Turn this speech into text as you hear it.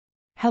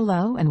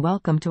Hello and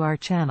welcome to our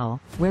channel,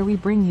 where we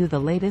bring you the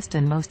latest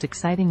and most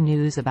exciting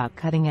news about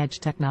cutting-edge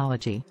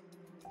technology.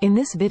 In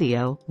this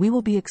video, we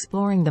will be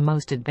exploring the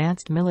most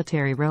advanced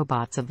military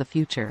robots of the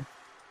future.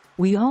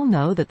 We all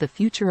know that the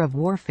future of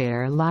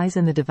warfare lies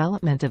in the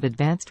development of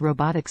advanced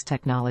robotics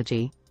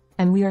technology,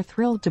 and we are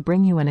thrilled to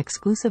bring you an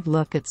exclusive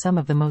look at some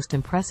of the most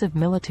impressive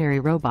military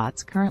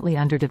robots currently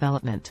under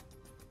development.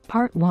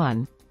 Part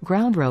 1.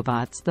 Ground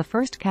robots. The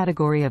first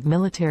category of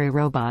military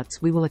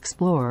robots we will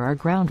explore are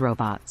ground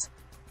robots.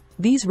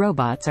 These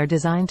robots are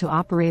designed to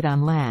operate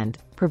on land,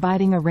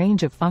 providing a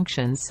range of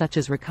functions such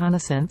as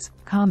reconnaissance,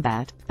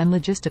 combat, and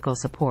logistical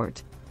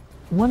support.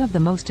 One of the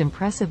most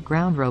impressive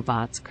ground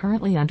robots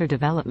currently under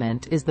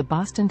development is the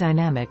Boston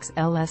Dynamics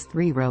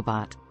LS3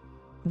 robot.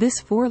 This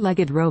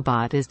four-legged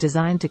robot is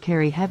designed to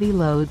carry heavy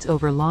loads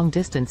over long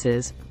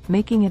distances,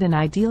 making it an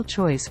ideal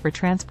choice for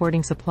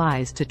transporting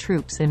supplies to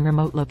troops in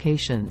remote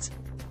locations.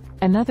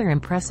 Another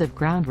impressive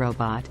ground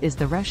robot is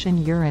the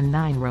Russian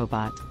Uran-9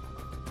 robot.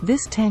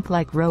 This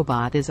tank-like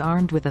robot is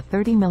armed with a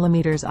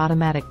 30mm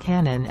automatic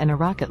cannon and a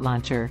rocket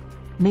launcher,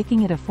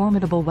 making it a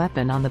formidable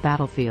weapon on the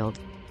battlefield.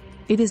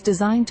 It is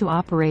designed to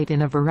operate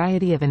in a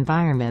variety of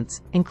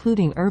environments,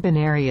 including urban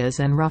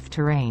areas and rough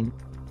terrain.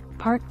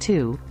 Part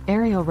 2.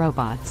 Aerial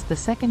robots. The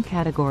second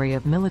category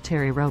of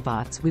military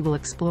robots we will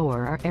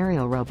explore are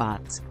aerial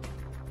robots.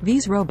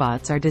 These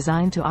robots are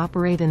designed to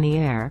operate in the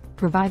air,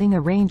 providing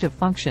a range of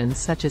functions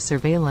such as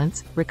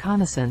surveillance,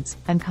 reconnaissance,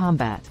 and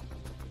combat.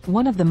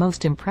 One of the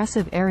most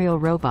impressive aerial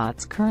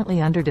robots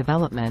currently under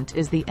development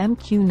is the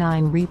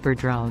MQ-9 Reaper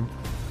drone.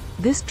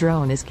 This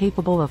drone is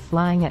capable of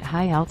flying at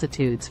high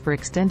altitudes for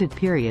extended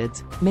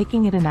periods,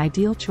 making it an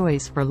ideal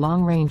choice for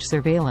long-range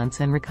surveillance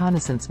and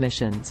reconnaissance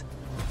missions.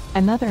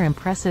 Another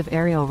impressive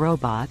aerial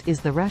robot is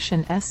the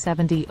Russian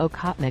S-70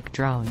 Okhotnik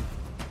drone.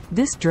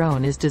 This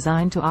drone is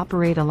designed to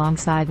operate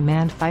alongside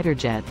manned fighter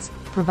jets,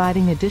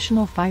 providing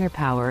additional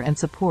firepower and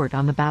support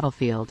on the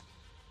battlefield.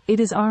 It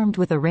is armed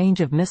with a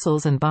range of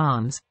missiles and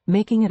bombs,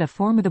 making it a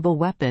formidable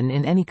weapon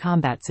in any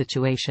combat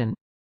situation.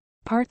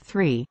 Part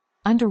 3.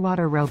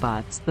 Underwater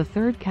robots. The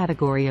third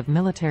category of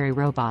military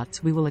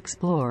robots we will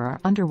explore are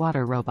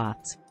underwater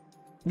robots.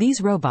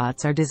 These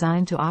robots are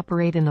designed to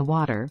operate in the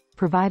water,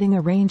 providing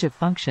a range of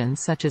functions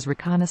such as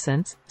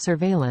reconnaissance,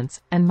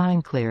 surveillance, and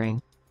mine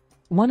clearing.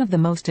 One of the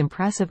most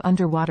impressive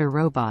underwater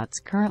robots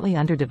currently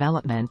under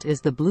development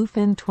is the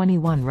Bluefin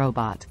 21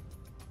 robot.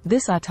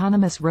 This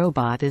autonomous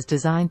robot is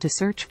designed to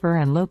search for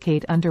and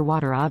locate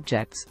underwater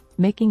objects,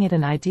 making it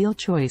an ideal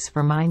choice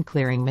for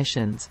mine-clearing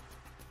missions.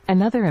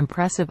 Another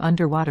impressive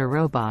underwater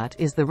robot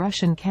is the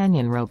Russian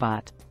Kanyon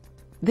robot.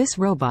 This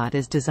robot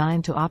is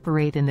designed to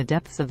operate in the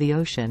depths of the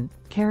ocean,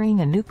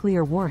 carrying a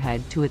nuclear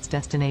warhead to its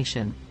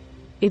destination.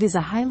 It is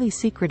a highly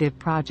secretive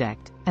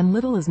project, and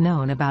little is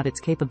known about its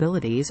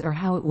capabilities or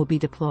how it will be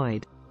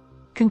deployed.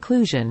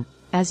 Conclusion.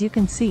 As you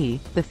can see,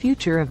 the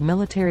future of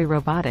military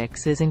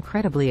robotics is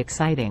incredibly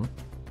exciting.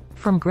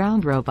 From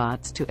ground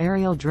robots to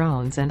aerial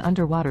drones and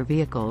underwater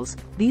vehicles,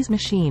 these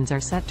machines are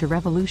set to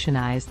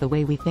revolutionize the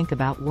way we think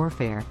about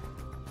warfare.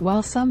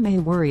 While some may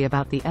worry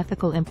about the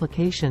ethical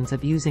implications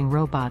of using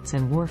robots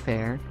in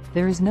warfare,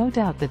 there is no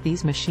doubt that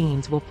these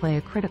machines will play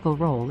a critical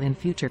role in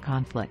future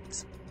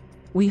conflicts.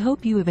 We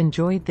hope you have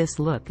enjoyed this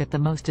look at the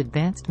most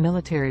advanced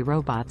military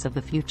robots of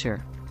the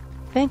future.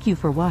 Thank you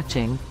for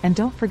watching, and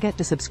don't forget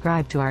to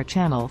subscribe to our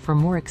channel for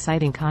more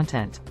exciting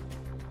content.